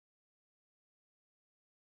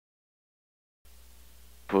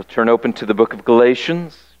We'll turn open to the book of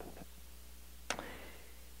Galatians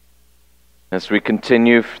as we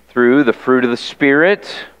continue through the fruit of the Spirit.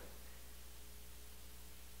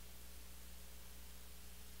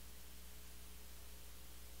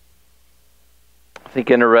 I think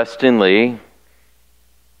interestingly,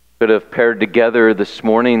 could have paired together this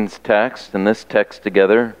morning's text and this text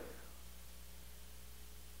together.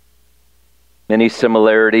 Many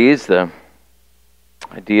similarities. The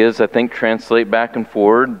ideas, I think, translate back and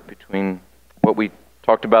forward between what we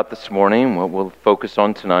talked about this morning and what we'll focus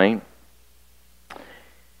on tonight.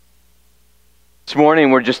 This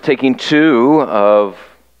morning, we're just taking two of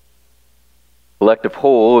collective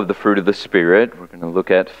whole of the fruit of the Spirit. We're going to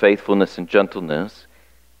look at faithfulness and gentleness.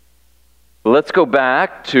 But let's go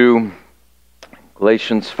back to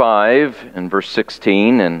Galatians 5 and verse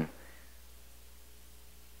 16 and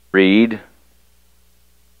read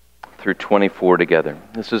through 24 together.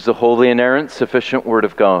 This is the holy, inerrant, sufficient Word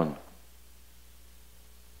of God.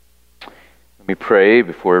 Let me pray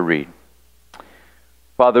before I read.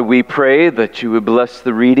 Father, we pray that you would bless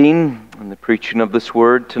the reading and the preaching of this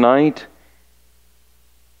Word tonight.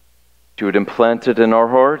 That you would implant it in our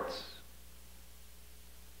hearts.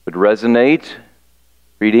 Would resonate,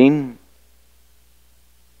 reading.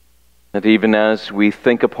 That even as we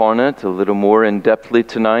think upon it a little more in-depthly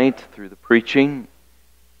tonight through the preaching,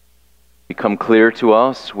 become clear to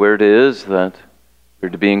us where it is that we're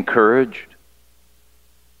to be encouraged,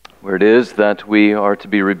 where it is that we are to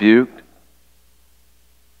be rebuked,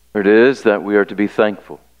 where it is that we are to be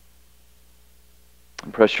thankful.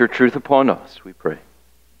 Impress your truth upon us, we pray. In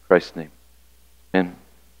Christ's name. Amen.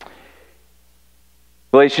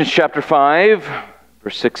 Galatians chapter 5,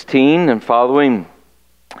 verse 16 and following.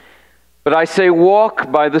 But I say, walk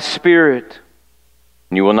by the Spirit,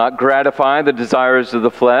 and you will not gratify the desires of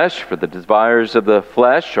the flesh, for the desires of the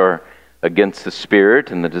flesh are against the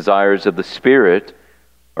Spirit, and the desires of the Spirit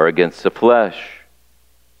are against the flesh.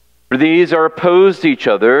 For these are opposed to each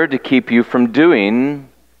other to keep you from doing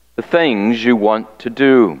the things you want to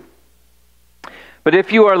do. But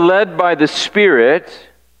if you are led by the Spirit,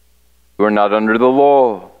 you are not under the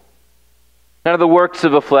law. Now the works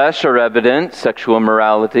of the flesh are evident: sexual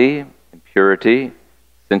immorality, impurity,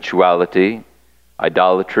 sensuality,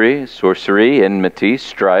 idolatry, sorcery, enmity,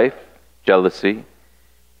 strife, jealousy,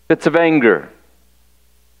 fits of anger,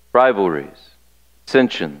 rivalries,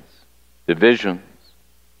 dissensions, divisions,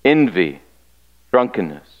 envy,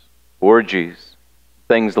 drunkenness, orgies,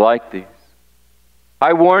 things like these.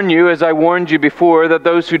 I warn you, as I warned you before, that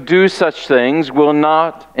those who do such things will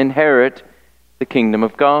not inherit the kingdom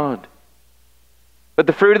of God. But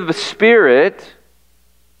the fruit of the Spirit: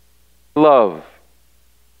 love,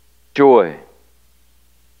 joy,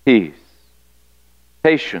 peace,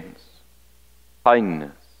 patience,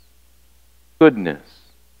 kindness, goodness,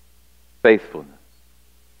 faithfulness,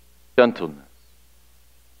 gentleness,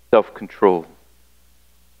 self-control.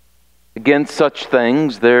 Against such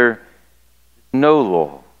things there is no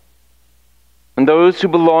law. And those who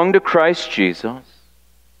belong to Christ Jesus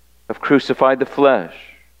have crucified the flesh,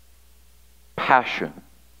 passion,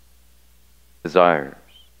 desires.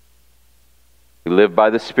 We live by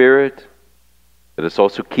the Spirit. Let us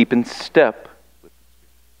also keep in step with the Spirit.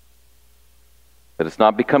 Let us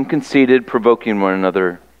not become conceited, provoking one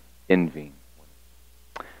another, envying.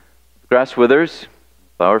 The grass withers, the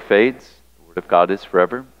flower fades. The Word of God is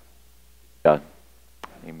forever. God.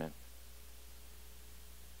 Amen.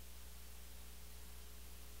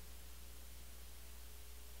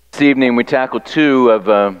 This evening we tackle two of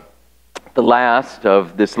the last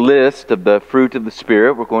of this list of the fruit of the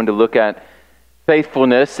Spirit. We're going to look at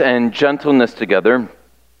faithfulness and gentleness together.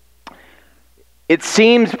 It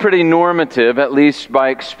seems pretty normative, at least by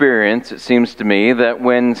experience, it seems to me, that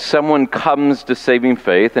when someone comes to saving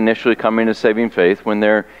faith, initially coming to saving faith, when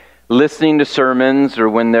they're listening to sermons or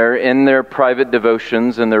when they're in their private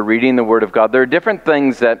devotions and they're reading the Word of God, there are different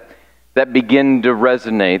things that begin to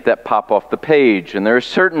resonate, that pop off the page. And there are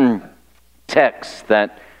certain texts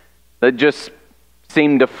that just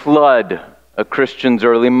seem to flood a Christian's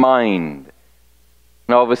early mind.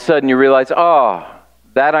 And all of a sudden you realize,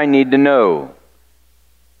 that I need to know.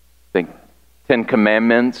 I think Ten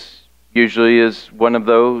Commandments usually is one of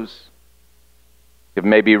those. If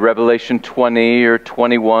maybe Revelation 20 or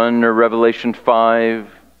 21 or Revelation 5.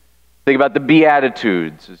 Think about the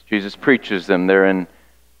Beatitudes as Jesus preaches them. They're in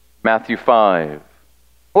Matthew 5.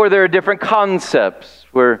 Or there are different concepts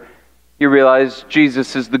where you realize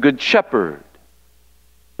Jesus is the Good Shepherd.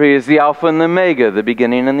 He is the Alpha and the Omega, the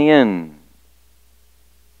beginning and the end.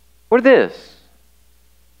 Or this,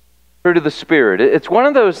 fruit of the Spirit. It's one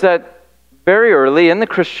of those that very early in the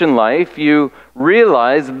Christian life, you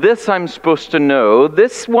realize this I'm supposed to know.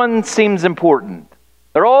 This one seems important.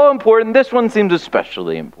 They're all important. This one seems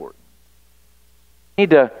especially important. I need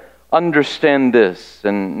to understand this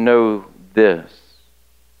and know this.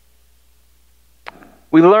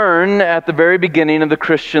 We learn at the very beginning of the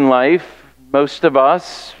Christian life, most of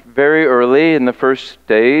us, very early in the first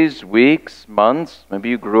days, weeks, months. Maybe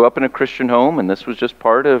you grew up in a Christian home and this was just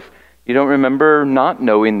part of, you don't remember not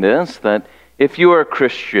knowing this, that if you are a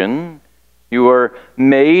Christian, you are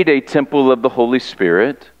made a temple of the Holy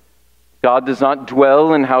Spirit. God does not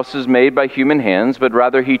dwell in houses made by human hands, but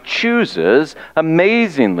rather He chooses,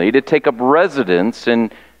 amazingly, to take up residence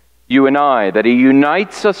in you and I, that He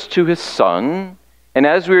unites us to His Son. And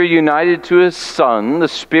as we are united to His Son, the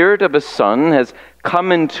Spirit of His Son has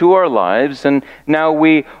come into our lives, and now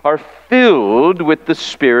we are filled with the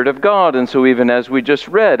Spirit of God. And so even as we just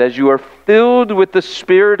read, as you are filled with the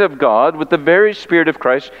Spirit of God, with the very Spirit of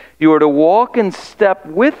Christ, you are to walk in step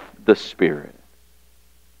with the Spirit.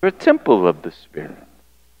 You're a temple of the Spirit.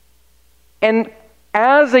 And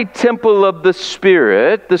as a temple of the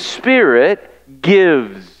Spirit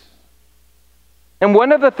gives. And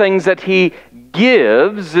one of the things that He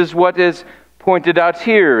gives is what is pointed out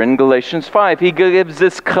here in Galatians 5. He gives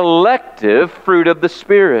this collective fruit of the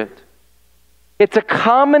Spirit. It's a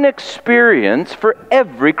common experience for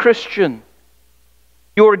every Christian.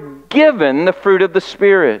 You're given the fruit of the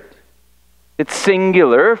Spirit. It's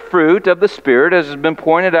singular fruit of the Spirit, as has been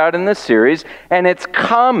pointed out in this series, and it's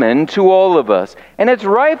common to all of us. And it's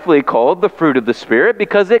rightfully called the fruit of the Spirit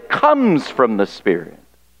because it comes from the Spirit.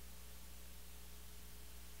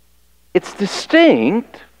 It's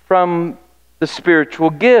distinct from the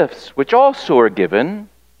spiritual gifts, which also are given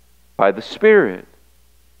by the Spirit.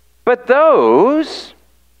 But those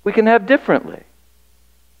we can have differently.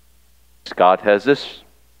 Scott has this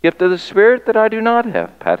gift of the Spirit that I do not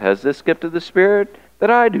have. Pat has this gift of the Spirit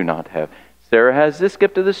that I do not have. Sarah has this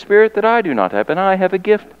gift of the Spirit that I do not have. And I have a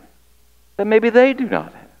gift that maybe they do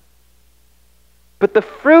not have. But the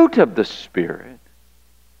fruit of the Spirit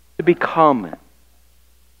to be common.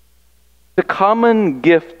 The common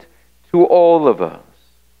gift to all of us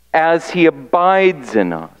as He abides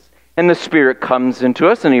in us. And the Spirit comes into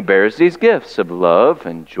us and He bears these gifts of love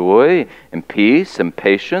and joy and peace and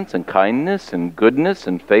patience and kindness and goodness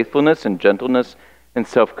and faithfulness and gentleness and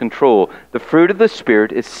self-control. The fruit of the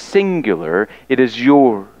Spirit is singular. It is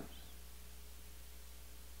yours.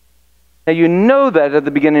 Now you know that at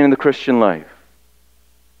the beginning of the Christian life.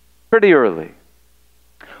 Pretty early.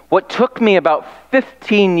 What took me about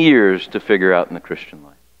 15 years to figure out in the Christian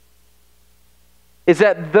life is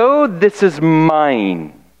that though this is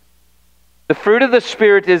mine, the fruit of the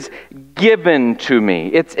Spirit is given to me.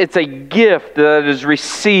 It's a gift that is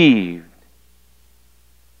received.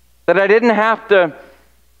 That I didn't have to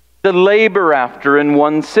labor after in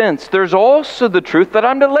one sense. There's also the truth that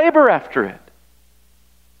I'm to labor after it.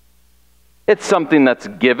 It's something that's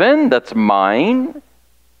given, that's mine,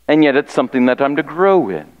 and yet it's something that I'm to grow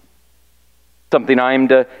in. Something I am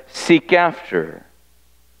to seek after.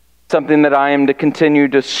 Something that I am to continue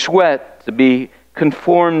to sweat, to be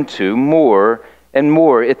conformed to more and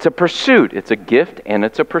more. It's a pursuit. It's a gift and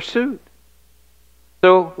it's a pursuit.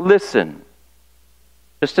 So listen.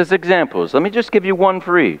 Just as examples, let me just give you one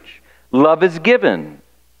for each. Love is given,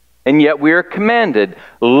 and yet we are commanded.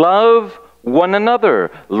 Love one another.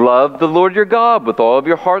 Love the Lord your God with all of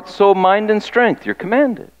your heart, soul, mind, and strength. You're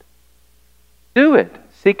commanded. Do it.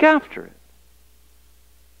 Seek after it.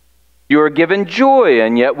 You are given joy,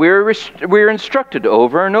 and yet we are instructed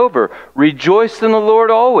over and over. Rejoice in the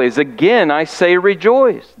Lord always. Again, I say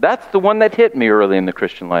rejoice. That's the one that hit me early in the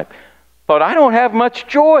Christian life. Thought, I don't have much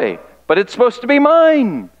joy, but it's supposed to be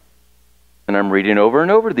mine. And I'm reading over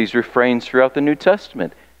and over these refrains throughout the New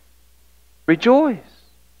Testament. Rejoice.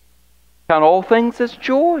 Count all things as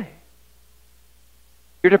joy.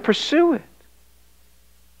 You're to pursue it.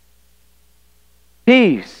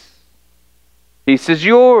 Peace. Peace is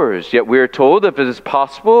yours, yet we are told, if it is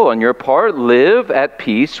possible on your part, live at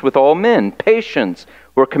peace with all men. Patience.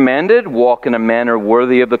 We're commanded, walk in a manner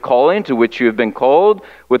worthy of the calling to which you have been called,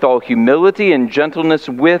 with all humility and gentleness,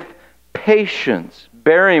 with patience,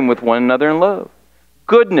 bearing with one another in love.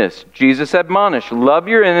 Goodness, Jesus admonished, love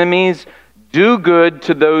your enemies, do good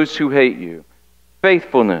to those who hate you.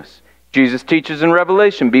 Faithfulness. Jesus teaches in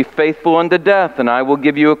Revelation, be faithful unto death, and I will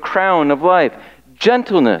give you a crown of life.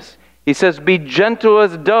 Gentleness. He says, be gentle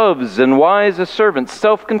as doves and wise as servants.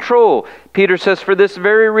 Self-control. Peter says, for this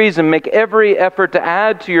very reason, make every effort to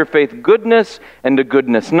add to your faith goodness, and to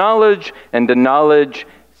goodness knowledge, and to knowledge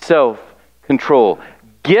self-control.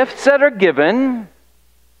 Gifts that are given,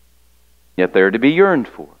 yet they are to be yearned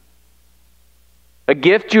for. A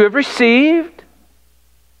gift you have received,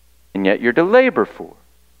 and yet you're to labor for.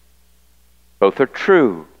 Both are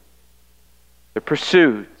true. They're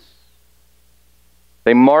pursuits.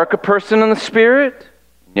 They mark a person in the Spirit,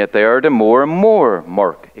 and yet they are to more and more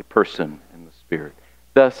mark a person in the Spirit,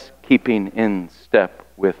 thus keeping in step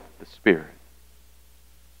with the Spirit.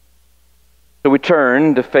 So we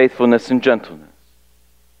turn to faithfulness and gentleness.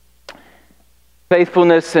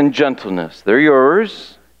 Faithfulness and gentleness, they're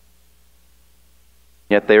yours,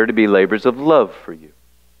 yet they are to be labors of love for you.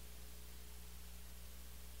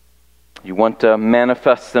 You want to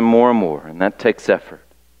manifest them more and more, and that takes effort.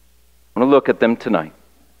 I want to look at them tonight.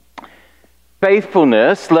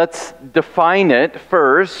 Faithfulness, let's define it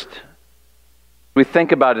first. We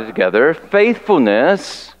think about it together.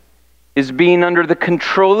 Faithfulness is being under the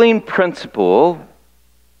controlling principle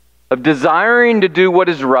of desiring to do what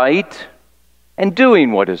is right and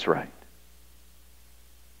doing what is right.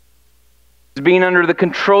 It's being under the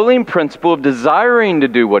controlling principle of desiring to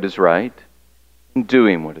do what is right and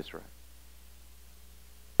doing what is right.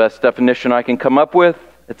 Best definition I can come up with,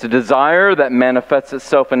 it's a desire that manifests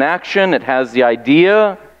itself in action. It has the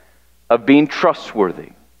idea of being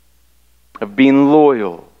trustworthy, of being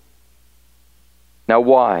loyal. Now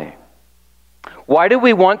why? Why do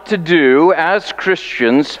we want to do, as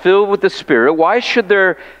Christians filled with the Spirit, why should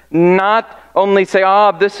there not only say,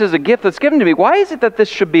 this is a gift that's given to me? Why is it that this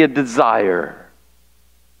should be a desire?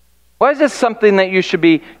 Why is this something that you should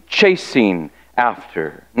be chasing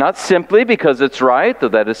after? Not simply because it's right, though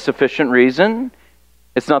that is sufficient reason.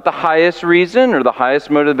 It's not the highest reason or the highest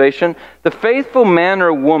motivation. The faithful man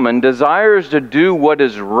or woman desires to do what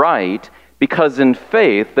is right because in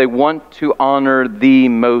faith they want to honor the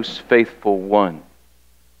most faithful one.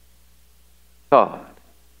 God.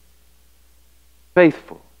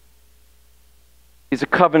 Faithful. He's a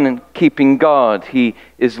covenant-keeping God. He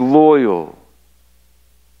is loyal.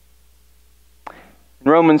 In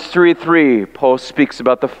Romans 3:3, Paul speaks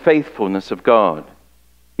about the faithfulness of God.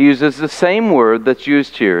 He uses the same word that's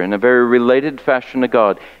used here in a very related fashion to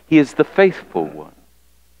God. He is the faithful one.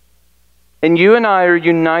 And you and I are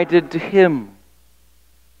united to Him.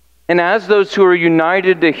 And as those who are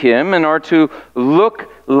united to Him and are to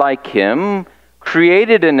look like Him,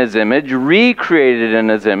 created in His image, recreated in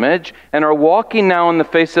His image, and are walking now on the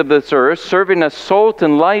face of this earth, serving as salt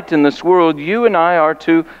and light in this world, you and I are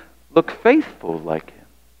to look faithful like Him.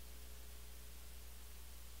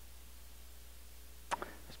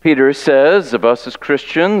 As Peter says of us as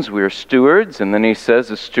Christians, we are stewards, and then he says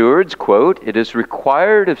as stewards, quote, "It is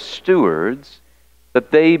required of stewards that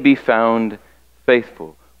they be found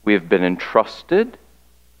faithful." We have been entrusted,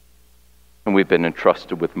 and we've been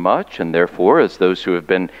entrusted with much, and therefore, as those who have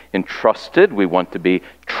been entrusted, we want to be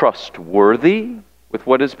trustworthy with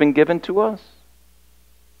what has been given to us.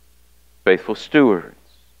 Faithful stewards.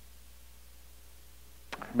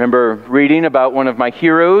 I remember reading about one of my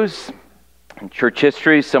heroes in church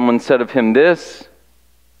history. Someone said of him this.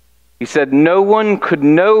 He said, "No one could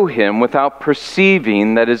know him without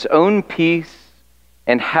perceiving that his own peace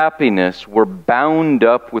and happiness were bound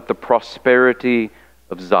up with the prosperity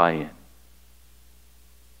of Zion."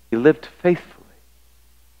 He lived faithfully.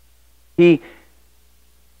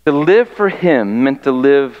 To live for him meant to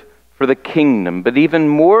live for the kingdom, but even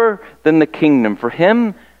more than the kingdom, for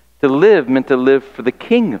him to live meant to live for the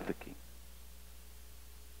King of the King.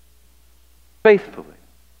 Faithfully.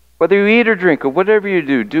 Whether you eat or drink or whatever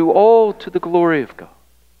you do all to the glory of God.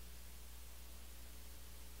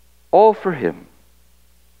 All for Him.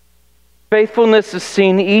 Faithfulness is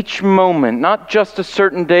seen each moment, not just a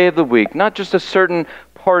certain day of the week, not just a certain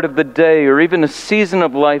part of the day or even a season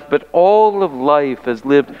of life, but all of life as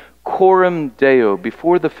lived coram Deo,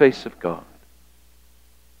 before the face of God.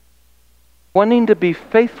 Wanting to be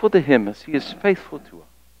faithful to Him as He is faithful to us.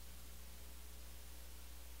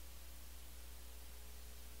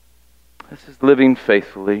 This is living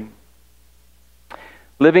faithfully.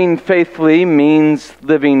 Living faithfully means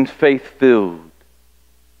living faith-filled.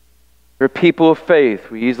 We're people of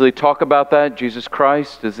faith. We easily talk about that. Jesus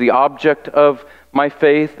Christ is the object of my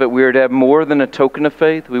faith, but we are to have more than a token of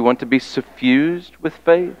faith. We want to be suffused with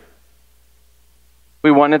faith.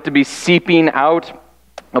 We want it to be seeping out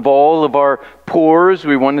of all of our pores.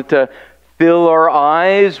 We want it to fill our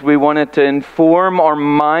eyes. We want it to inform our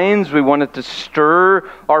minds. We want it to stir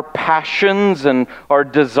our passions and our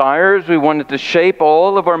desires. We want it to shape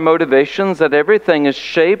all of our motivations, that everything is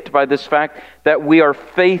shaped by this fact that we are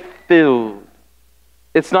faith-filled.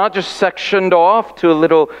 It's not just sectioned off to a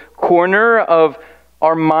little corner of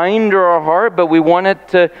our mind or our heart, but we want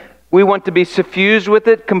to be suffused with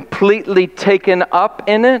it, completely taken up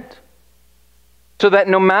in it. so that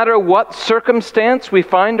no matter what circumstance we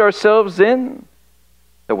find ourselves in,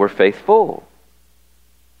 that we're faithful.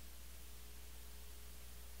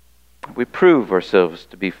 We prove ourselves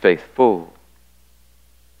to be faithful.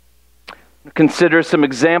 Consider some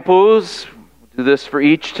examples. We'll do this for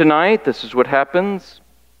each tonight. This is what happens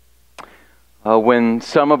when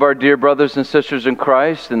some of our dear brothers and sisters in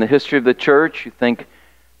Christ in the history of the church, you think,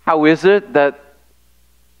 how is it that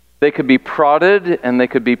they could be prodded, and they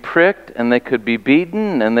could be pricked, and they could be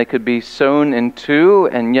beaten, and they could be sown in two,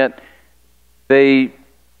 and yet they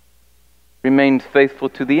remained faithful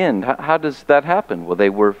to the end? How does that happen? Well,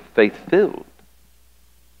 they were faith-filled.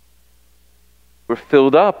 Were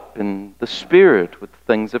filled up in the Spirit with the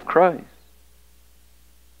things of Christ.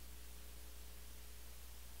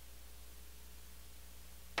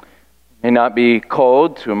 You may not be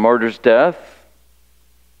called to a martyr's death.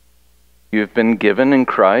 You have been given in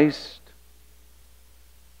Christ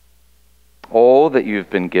all that you have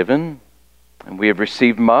been given, and we have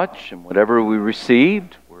received much, and whatever we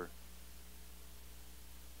received were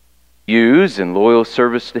used in loyal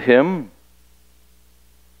service to Him.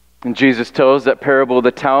 And Jesus tells that parable of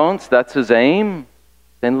the talents, that's His aim.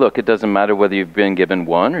 Then look, it doesn't matter whether you've been given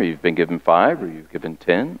 1 or you've been given 5 or you've given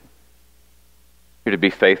 10. You're to be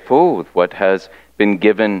faithful with what has been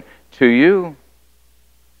given to you.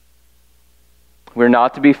 We're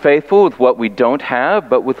not to be faithful with what we don't have,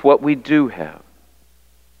 but with what we do have.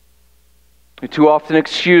 We too often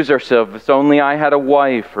excuse ourselves. If only I had a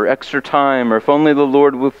wife, or extra time, or if only the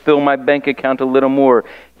Lord would fill my bank account a little more.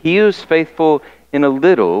 He who is faithful in a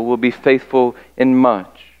little will be faithful in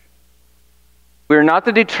much. We are not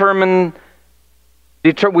the determiners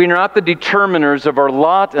of our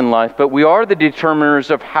lot in life, but we are the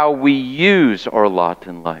determiners of how we use our lot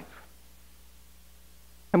in life.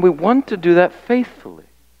 And we want to do that faithfully.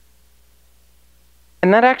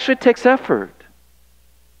 And that actually takes effort.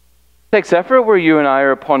 It takes effort where you and I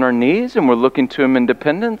are upon our knees and we're looking to Him in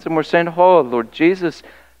dependence and we're saying, oh, Lord Jesus,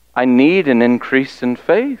 I need an increase in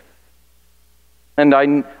faith. And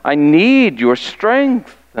I need your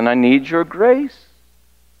strength and I need your grace.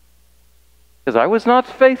 Because I was not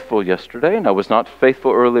faithful yesterday, and I was not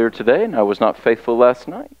faithful earlier today, and I was not faithful last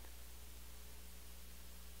night.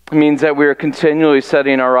 It means that we are continually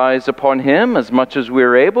setting our eyes upon Him as much as we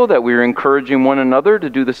are able, that we are encouraging one another to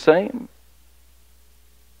do the same.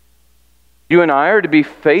 You and I are to be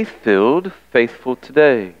faith-filled, faithful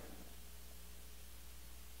today.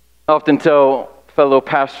 I often tell fellow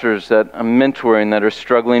pastors that I'm mentoring that are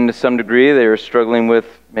struggling to some degree. They are struggling with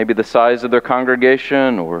maybe the size of their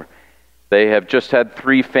congregation, or they have just had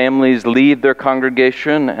 3 families leave their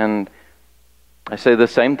congregation, and I say the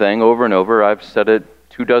same thing over and over. I've said it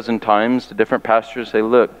 24 times to different pastors. Say,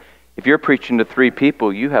 look, if you're preaching to 3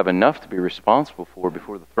 people, you have enough to be responsible for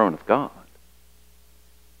before the throne of God.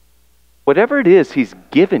 Whatever it is He's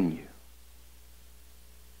given you,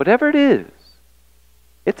 whatever it is,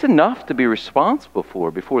 it's enough to be responsible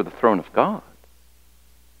for before the throne of God.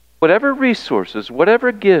 Whatever resources,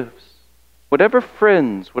 whatever gifts, whatever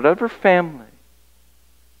friends, whatever family,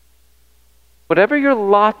 whatever your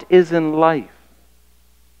lot is in life,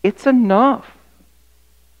 it's enough to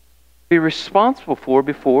be responsible for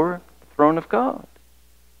before the throne of God.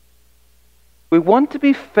 We want to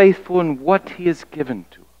be faithful in what He has given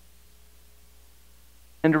to us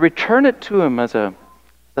and to return it to Him as a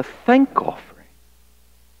thank offering.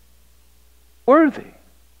 Worthy.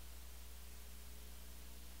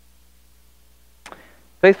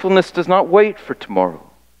 Faithfulness does not wait for tomorrow.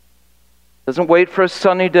 It doesn't wait for a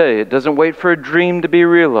sunny day. It doesn't wait for a dream to be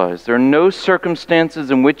realized. There are no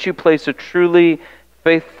circumstances in which you place a truly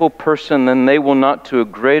faithful person, then they will not to a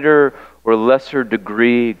greater or lesser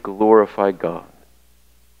degree glorify God.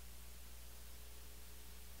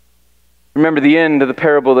 Remember the end of the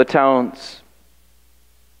parable of the talents.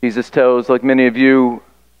 Jesus tells, like many of you,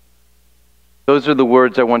 those are the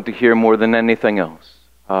words I want to hear more than anything else.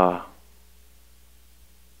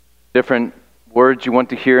 Different words you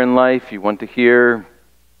want to hear in life. You want to hear,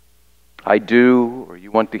 I do, or you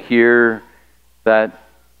want to hear that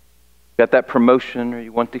got that promotion, or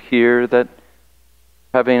you want to hear that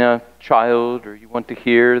having a child, or you want to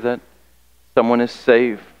hear that someone is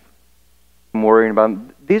safe. I'm worrying about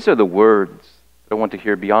them. These are the words that I want to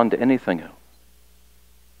hear beyond anything else.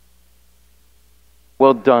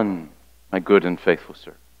 Well done, my good and faithful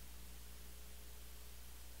servant.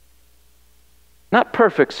 Not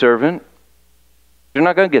perfect servant. You're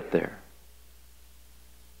not going to get there.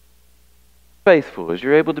 Faithful as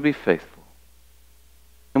you're able to be faithful.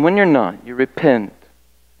 And when you're not, you repent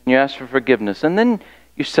and you ask for forgiveness. And then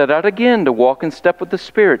you set out again to walk in step with the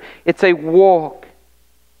Spirit. It's a walk.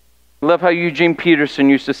 I love how Eugene Peterson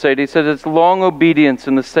used to say it. He said, it's long obedience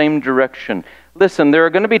in the same direction. Listen, there are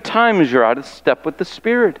going to be times you're out of step with the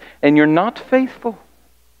Spirit and you're not faithful.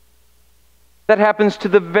 That happens to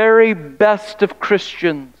the very best of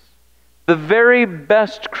Christians. The very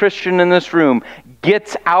best Christian in this room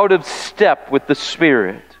gets out of step with the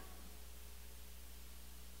Spirit.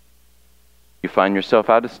 You find yourself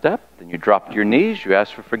out of step, then you drop to your knees, you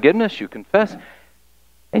ask for forgiveness, you confess,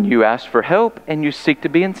 and you ask for help, and you seek to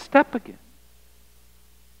be in step again.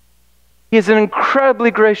 He is an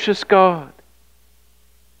incredibly gracious God,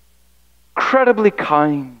 incredibly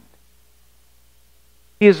kind.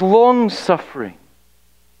 He is long-suffering.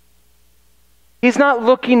 He's not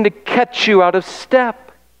looking to catch you out of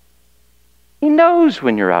step. He knows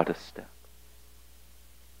when you're out of step.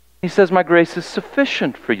 He says, my grace is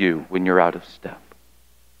sufficient for you when you're out of step.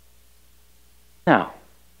 Now,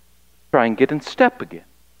 try and get in step again.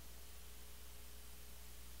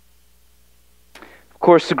 Of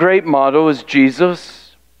course, the great model is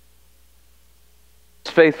Jesus.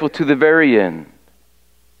 He's faithful to the very end.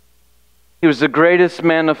 He was the greatest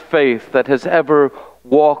man of faith that has ever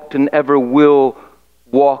walked and ever will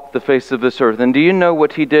walk the face of this earth. And do you know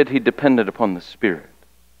what he did? He depended upon the Spirit.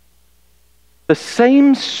 The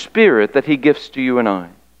same Spirit that he gives to you and I.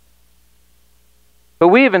 But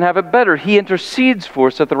we even have it better. He intercedes for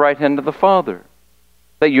us at the right hand of the Father,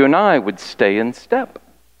 that you and I would stay in step.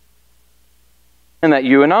 And that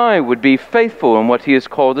you and I would be faithful in what he has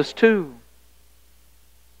called us to.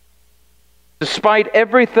 Despite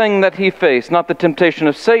everything that he faced, not the temptation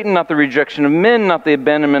of Satan, not the rejection of men, not the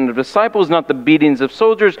abandonment of disciples, not the beatings of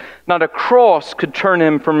soldiers, not a cross could turn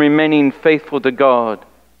him from remaining faithful to God.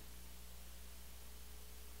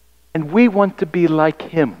 And we want to be like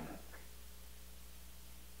him.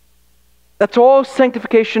 That's all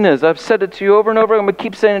sanctification is. I've said it to you over and over. I'm going to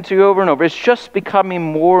keep saying it to you over and over. It's just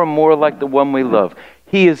becoming more and more like the one we love.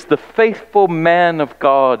 He is the faithful man of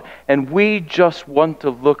God, and we just want to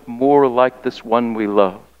look more like this one we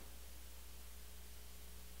love.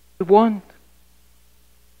 We want.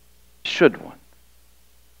 Should want.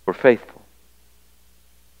 We're faithful.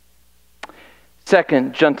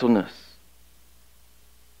 Second, gentleness.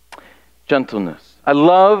 Gentleness. I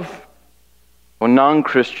love, a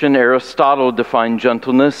non-Christian, Aristotle defined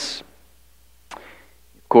gentleness.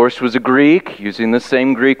 Of course, was a Greek, using the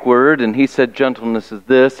same Greek word, and he said gentleness is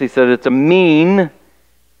this. He said it's a mean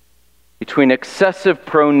between excessive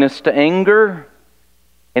proneness to anger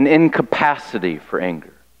and incapacity for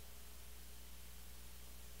anger.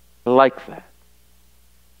 I like that.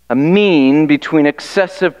 A mean between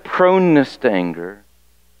excessive proneness to anger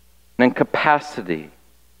and incapacity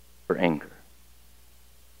for anger.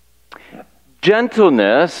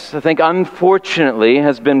 Gentleness, I think, unfortunately,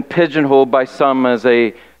 has been pigeonholed by some as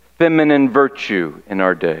a feminine virtue in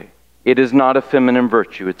our day. It is not a feminine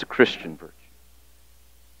virtue, it's a Christian virtue.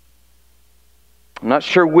 I'm not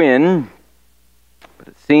sure when, but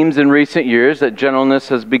it seems in recent years that gentleness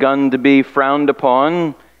has begun to be frowned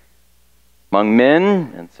upon among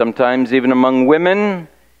men and sometimes even among women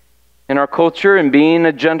in our culture, and being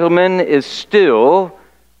a gentleman is still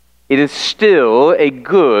a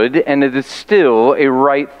good and it is still a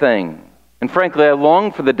right thing. And frankly, I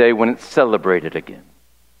long for the day when it's celebrated again.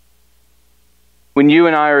 When you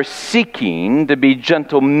and I are seeking to be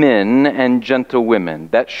gentle men and gentle women,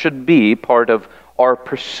 that should be part of our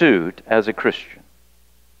pursuit as a Christian.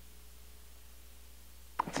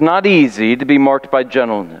 It's not easy to be marked by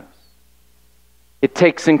gentleness. It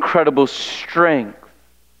takes incredible strength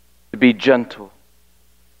to be gentle.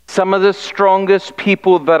 Some of the strongest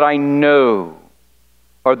people that I know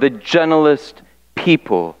are the gentlest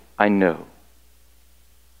people I know.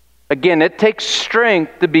 Again, it takes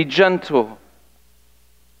strength to be gentle.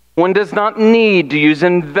 One does not need to use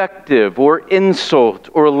invective or insult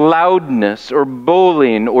or loudness or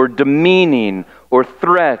bullying or demeaning or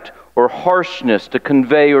threat or harshness to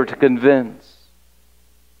convey or to convince.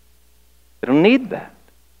 They don't need that.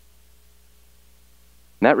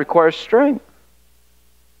 And that requires strength.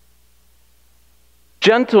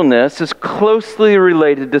 Gentleness is closely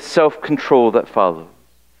related to self-control that follows.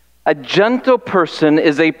 A gentle person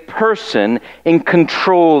is a person in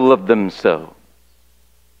control of themselves.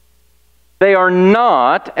 They are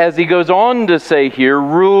not, as he goes on to say here,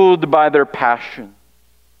 ruled by their passion.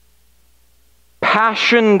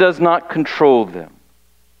 Passion does not control them.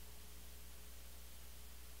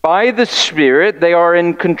 By the Spirit, they are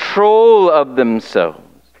in control of themselves.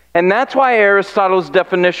 And that's why Aristotle's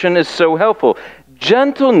definition is so helpful.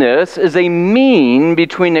 Gentleness is a mean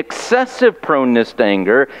between excessive proneness to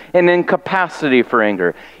anger and incapacity for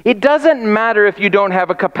anger. It doesn't matter if you don't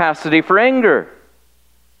have a capacity for anger.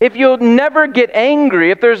 If you'll never get angry,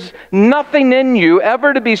 if there's nothing in you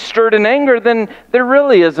ever to be stirred in anger, then there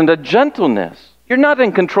really isn't a gentleness. You're not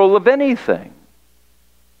in control of anything.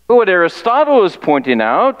 But what Aristotle is pointing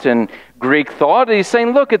out in Greek thought, he's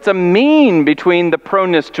saying, look, it's a mean between the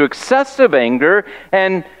proneness to excessive anger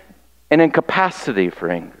and an incapacity for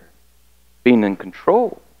anger, being in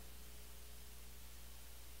control.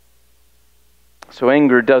 So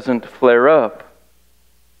anger doesn't flare up.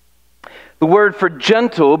 The word for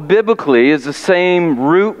gentle, biblically, is the same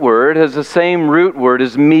root word, has the same root word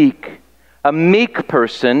as meek. A meek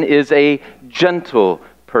person is a gentle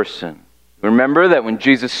person. Remember that when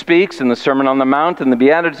Jesus speaks in the Sermon on the Mount and the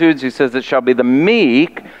Beatitudes, he says, it shall be the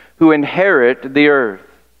meek who inherit the earth.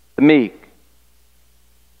 The meek.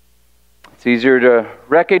 It's easier to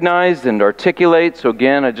recognize and articulate, so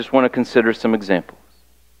again, I just want to consider some examples.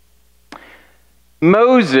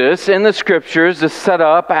 Moses in the Scriptures is set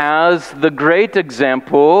up as the great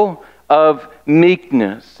example of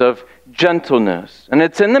meekness, of gentleness. And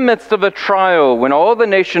it's in the midst of a trial when all the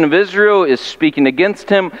nation of Israel is speaking against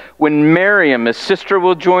him, when Miriam, his sister,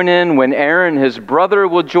 will join in, when Aaron, his brother,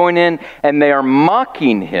 will join in, and they are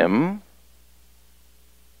mocking him,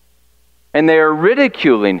 and they are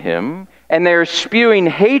ridiculing him, and they are spewing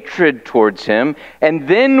hatred towards him. And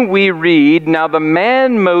then we read, now the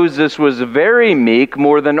man Moses was very meek,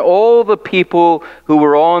 more than all the people who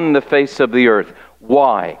were on the face of the earth.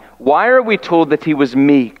 Why? Why are we told that he was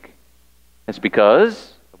meek? It's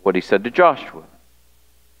because of what he said to Joshua.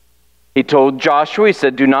 He told Joshua, he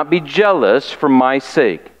said, do not be jealous for my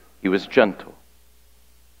sake. He was gentle.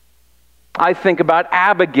 I think about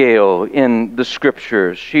Abigail in the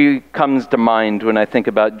Scriptures. She comes to mind when I think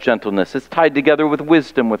about gentleness. It's tied together with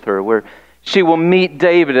wisdom with her, where she will meet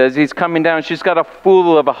David as he's coming down. She's got a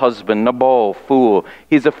fool of a husband, Nabal, fool.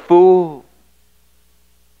 He's a fool.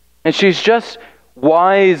 And she's just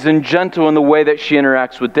wise and gentle in the way that she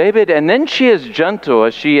interacts with David. And then she is gentle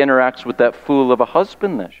as she interacts with that fool of a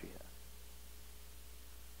husband that she has.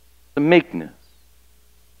 The meekness.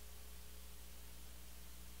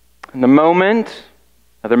 In the moment,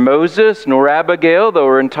 neither Moses nor Abigail, though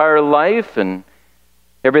her entire life and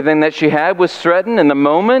everything that she had was threatened, in the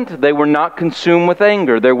moment, they were not consumed with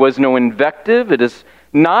anger. There was no invective. It is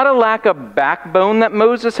not a lack of backbone that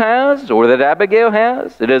Moses has or that Abigail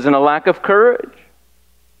has. It isn't a lack of courage.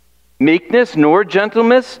 Meekness nor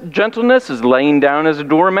gentleness is laying down as a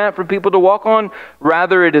doormat for people to walk on.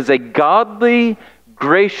 Rather, it is a godly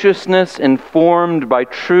graciousness informed by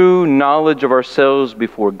true knowledge of ourselves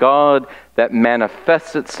before God that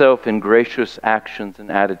manifests itself in gracious actions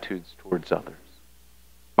and attitudes towards others.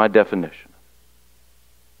 My definition.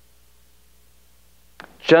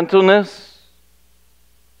 Gentleness,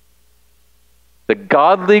 the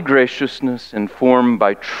godly graciousness informed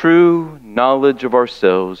by true knowledge of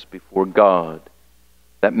ourselves before God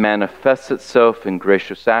that manifests itself in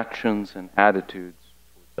gracious actions and attitudes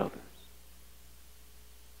towards others.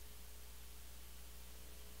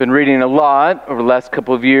 Been reading a lot over the last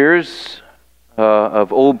couple of years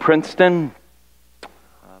of old Princeton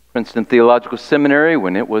Theological Seminary,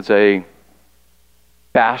 when it was a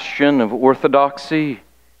bastion of orthodoxy.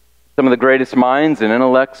 Some of the greatest minds and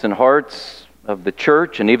intellects and hearts of the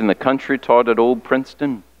church and even the country taught at old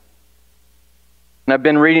Princeton. And I've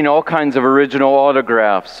been reading all kinds of original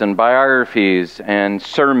autographs and biographies and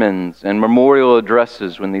sermons and memorial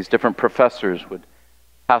addresses when these different professors would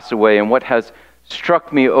pass away. And what has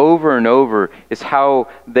struck me over and over is how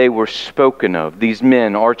they were spoken of. These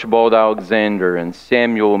men, Archibald Alexander and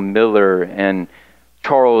Samuel Miller and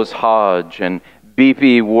Charles Hodge and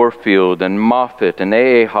B.P. Warfield and Moffat and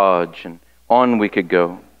A.A. Hodge, and on we could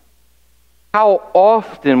go. How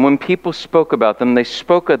often when people spoke about them, they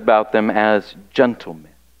spoke about them as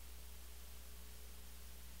gentlemen.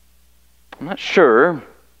 I'm not sure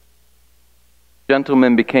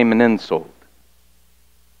gentlemen became an insult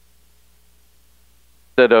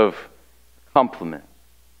instead of a compliment.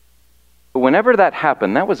 But whenever that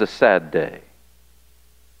happened, that was a sad day.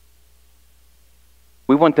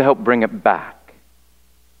 We want to help bring it back.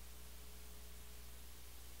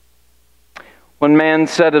 One man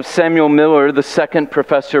said of Samuel Miller, the second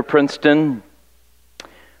professor of Princeton,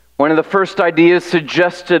 one of the first ideas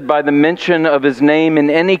suggested by the mention of his name in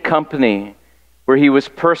any company where he was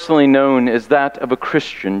personally known is that of a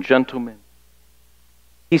Christian gentleman.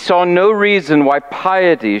 He saw no reason why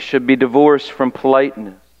piety should be divorced from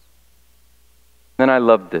politeness. Then I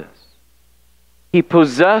love this. He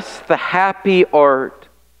possessed the happy art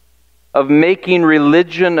of making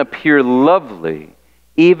religion appear lovely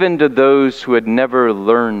even to those who had never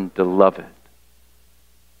learned to love it.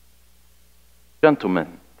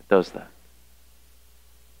 Gentleman that does that.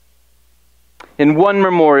 In one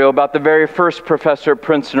memorial about the very first professor at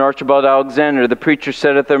Princeton, Archibald Alexander, the preacher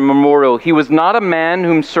said at the memorial, "He was not a man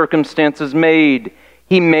whom circumstances made.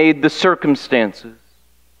 He made the circumstances."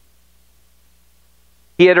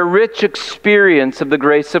 He had a rich experience of the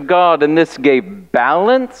grace of God, and this gave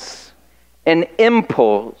balance and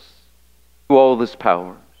impulse to all his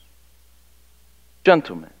powers.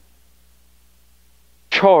 Gentleman,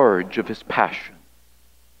 charge of his passion.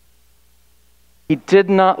 He did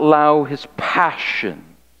not allow his passion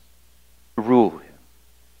to rule him.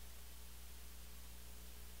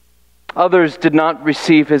 Others did not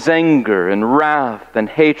receive his anger and wrath and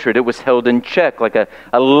hatred. It was held in check like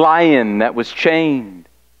a lion that was chained.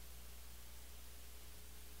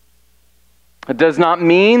 It does not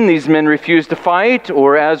mean these men refused to fight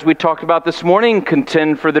or, as we talked about this morning,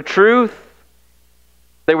 contend for the truth.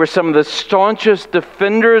 They were some of the staunchest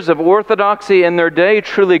defenders of orthodoxy in their day,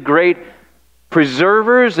 truly great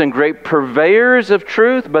preservers and great purveyors of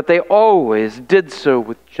truth, but they always did so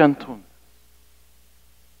with gentleness.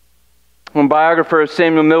 One biographer of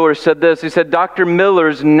Samuel Miller said this. He said, "Dr.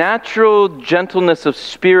 Miller's natural gentleness of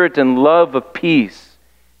spirit and love of peace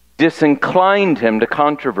disinclined him to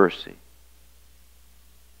controversy.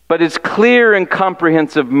 But his clear and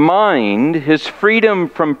comprehensive mind, his freedom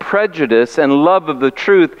from prejudice and love of the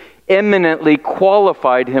truth eminently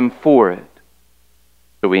qualified him for it.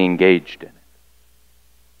 So he engaged in it."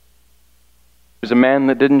 He was a man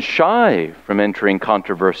that didn't shy from entering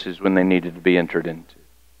controversies when they needed to be entered into.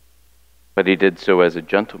 But he did so as a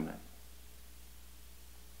gentleman.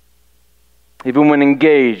 Even when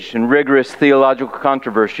engaged in rigorous theological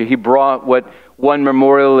controversy, he brought what one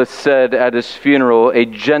memorialist said at his funeral, a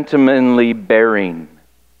gentlemanly bearing.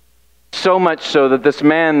 So much so that this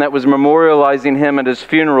man that was memorializing him at his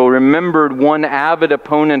funeral remembered one avid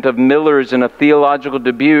opponent of Miller's in a theological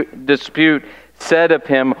dispute said of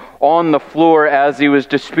him on the floor as he was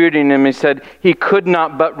disputing him, he said he could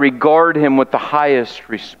not but regard him with the highest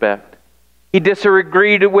respect. He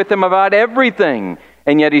disagreed with him about everything,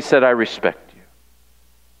 and yet he said, "I respect you,"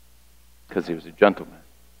 because he was a gentleman.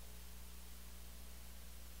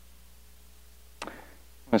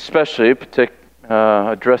 Especially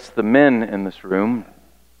address the men in this room,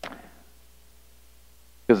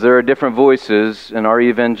 because there are different voices in our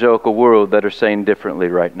evangelical world that are saying differently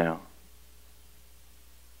right now.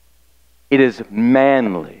 It is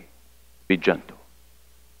manly to be gentle.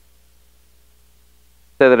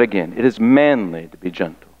 Say that again. It is manly to be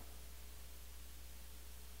gentle.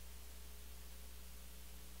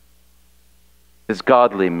 It is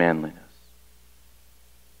godly manliness.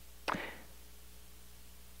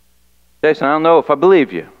 Jason, I don't know if I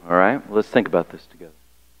believe you. All right, well, let's think about this together.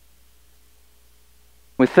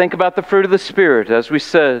 We think about the fruit of the Spirit, as we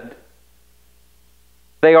said.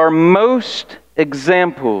 They are most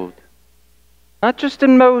exampled, not just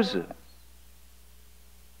in Moses,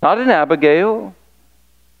 not in Abigail,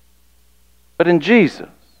 but in Jesus.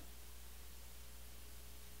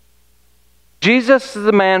 Jesus is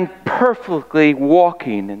the man perfectly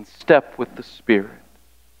walking in step with the Spirit.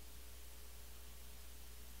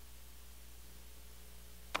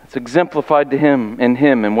 It's exemplified to him in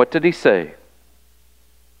him. And what did he say?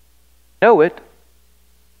 Know it.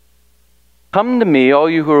 Come to me, all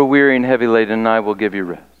you who are weary and heavy laden, and I will give you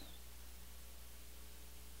rest.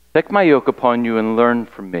 Take my yoke upon you and learn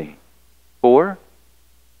from me. For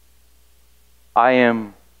I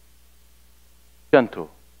am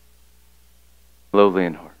gentle, lowly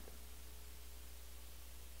in heart.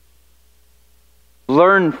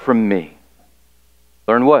 Learn from me.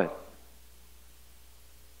 Learn what?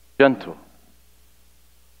 Gentle,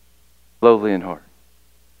 lowly in heart.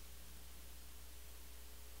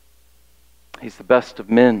 He's the best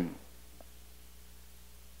of men.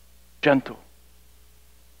 Gentle.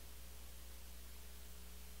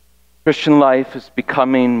 Christian life is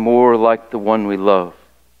becoming more like the one we love.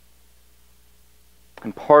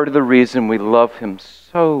 And part of the reason we love him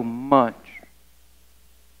so much,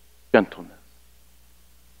 gentleness.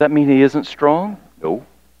 Does that mean he isn't strong? No.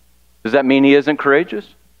 Does that mean he isn't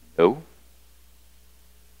courageous? No.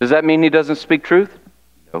 Does that mean he doesn't speak truth?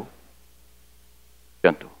 No.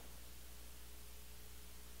 Gentle.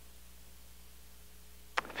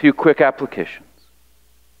 A few quick applications.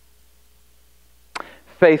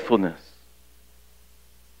 Faithfulness.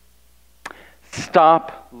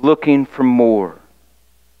 Stop looking for more.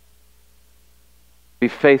 Be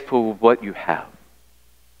faithful with what you have.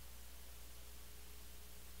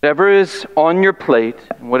 Whatever is on your plate,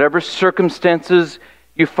 whatever circumstances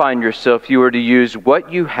you find yourself, you are to use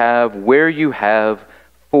what you have, where you have,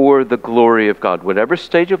 for the glory of God. Whatever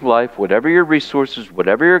stage of life, whatever your resources,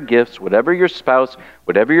 whatever your gifts, whatever your spouse,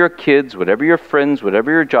 whatever your kids, whatever your friends, whatever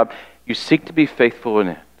your job, you seek to be faithful in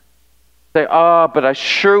it. Say, but I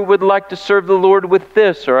sure would like to serve the Lord with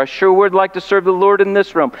this, or I sure would like to serve the Lord in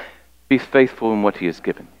this realm. Be faithful in what He has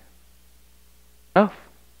given you. Enough.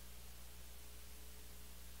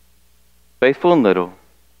 Faithful in little,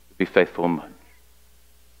 be faithful in much.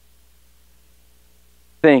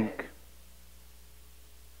 Think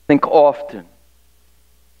often.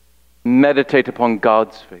 Meditate upon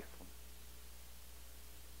God's faithfulness.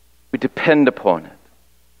 We depend upon it.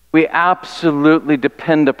 We absolutely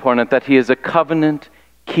depend upon it, that He is a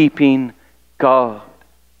covenant-keeping God.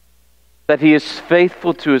 That He is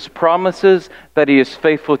faithful to His promises, that He is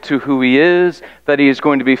faithful to who He is, that He is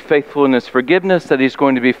going to be faithful in His forgiveness, that He's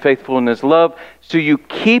going to be faithful in His love. So you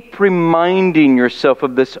keep reminding yourself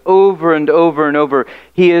of this over and over and over.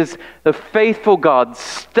 He is the faithful God,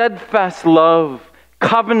 steadfast love,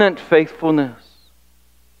 covenant faithfulness.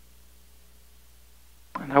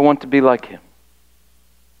 And I want to be like Him.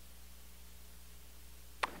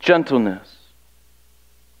 Gentleness.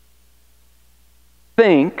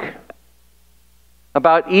 Think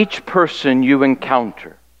about each person you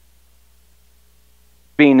encounter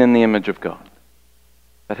being in the image of God.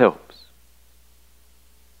 That helps.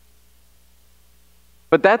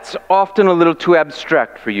 But that's often a little too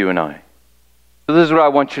abstract for you and I. So this is what I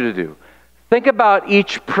want you to do. Think about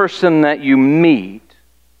each person that you meet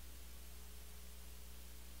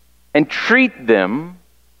and treat them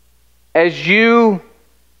as you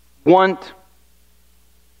want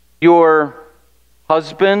your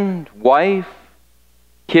husband, wife,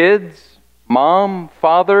 kids, mom,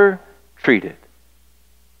 father treated.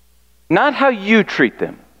 Not how you treat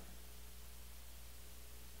them.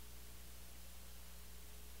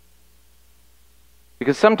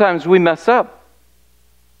 Because sometimes we mess up.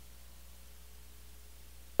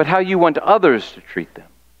 But how you want others to treat them.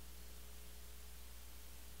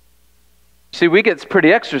 See, we get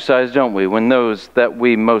pretty exercised, don't we, when those that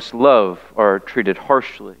we most love are treated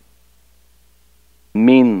harshly,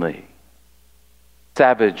 meanly,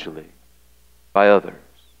 savagely by others,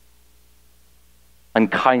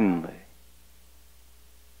 unkindly.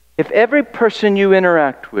 If every person you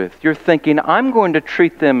interact with, you're thinking, I'm going to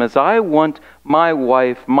treat them as I want my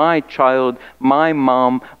wife, my child, my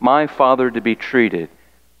mom, my father to be treated,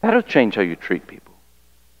 that'll change how you treat people.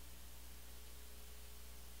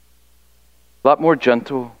 A lot more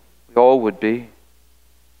gentle. We all would be.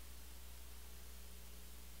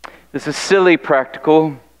 This is silly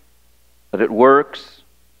practical, but it works.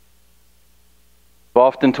 I've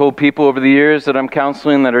often told people over the years that I'm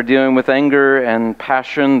counseling that are dealing with anger and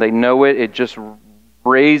passion, they know it. It just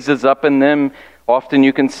raises up in them. Often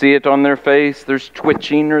you can see it on their face. There's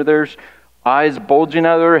twitching or there's eyes bulging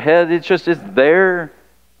out of their head. It's there.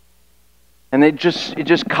 And it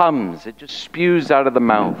just comes. It just spews out of the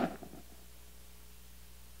mouth.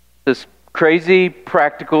 This crazy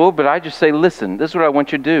practical, but I just say, listen, this is what I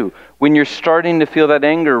want you to do. When you're starting to feel that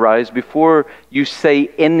anger rise, before you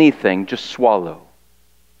say anything, just swallow.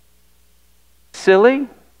 Silly?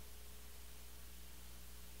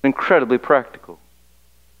 Incredibly practical.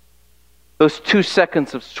 Those 2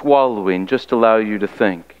 seconds of swallowing just allow you to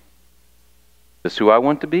think, this is who I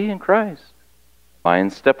want to be in Christ. Am I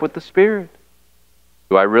in step with the Spirit?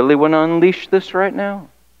 Do I really want to unleash this right now?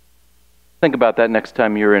 Think about that next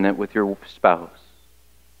time you're in it with your spouse.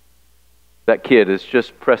 That kid has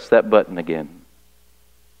just pressed that button again.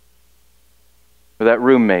 Or that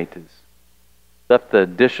roommate has left the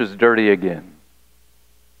dishes dirty again.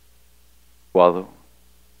 Swallow.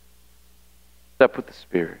 Step with the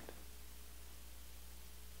Spirit.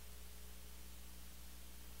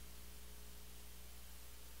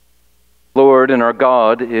 Lord and our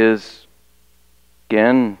God is,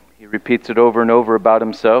 again, He repeats it over and over about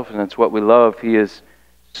Himself, and that's what we love. He is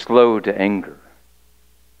slow to anger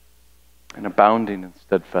and abounding in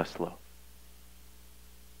steadfast love.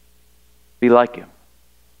 Be like Him.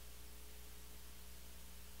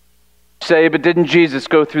 Say, but didn't Jesus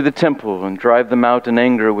go through the temple and drive them out in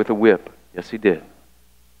anger with a whip? Yes, He did.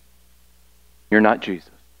 You're not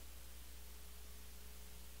Jesus.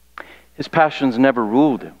 His passions never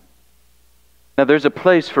ruled Him. Now, there's a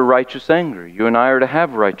place for righteous anger. You and I are to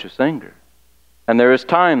have righteous anger. And there is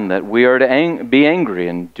time that we are to be angry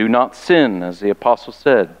and do not sin, as the apostle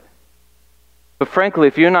said. But frankly,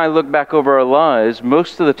 if you and I look back over our lives,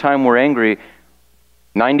 most of the time we're angry,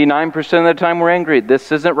 99% of the time we're angry.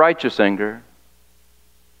 This isn't righteous anger.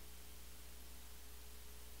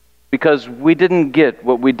 Because we didn't get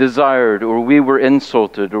what we desired, or we were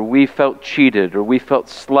insulted, or we felt cheated, or we felt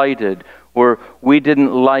slighted, or we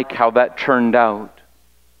didn't like how that turned out.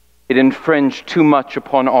 It infringed too much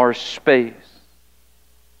upon our space,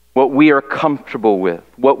 what we are comfortable with,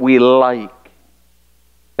 what we like.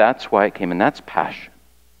 That's why it came, and that's passion.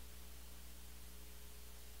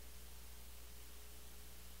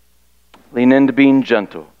 Lean into being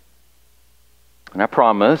gentle. And I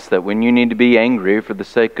promise that when you need to be angry for the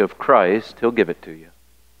sake of Christ, He'll give it to you.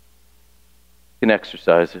 You can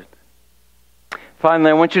exercise it.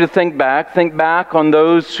 Finally, I want you to think back. Think back on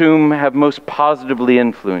those whom have most positively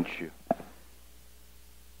influenced you.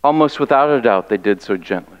 Almost without a doubt, they did so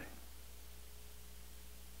gently.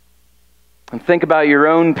 And think about your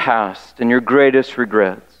own past and your greatest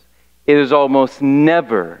regrets. It is almost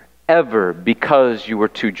never, ever because you were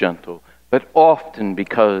too gentle, but often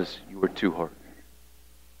because you were too harsh.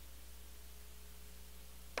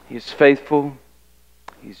 He is faithful.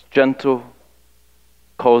 He's gentle.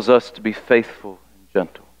 Calls us to be faithful and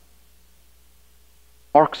gentle.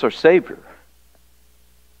 Marks our Savior.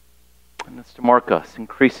 And that's to mark us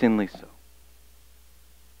increasingly so.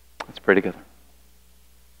 Let's pray together.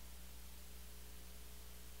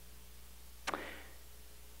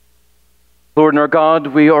 Lord and our God,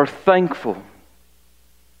 we are thankful.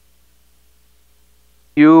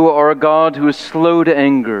 You are a God who is slow to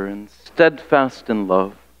anger and steadfast in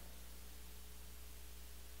love.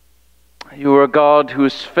 You are a God who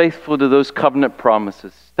is faithful to those covenant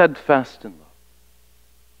promises, steadfast in love.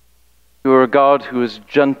 You are a God who is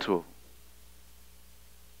gentle.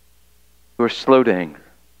 You are slow to anger.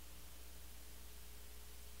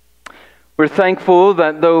 We're thankful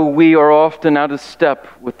that though we are often out of step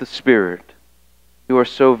with the Spirit, you are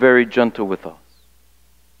so very gentle with us.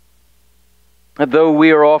 That though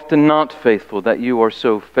we are often not faithful, that you are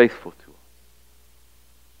so faithful to us.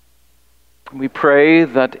 We pray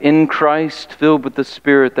that in Christ, filled with the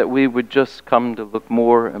Spirit, that we would just come to look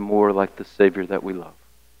more and more like the Savior that we love.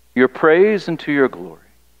 Your praise and to your glory.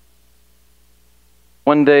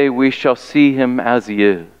 One day we shall see Him as He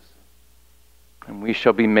is, and we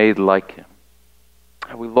shall be made like Him.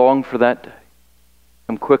 And we long for that day.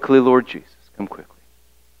 Come quickly, Lord Jesus. Come quickly.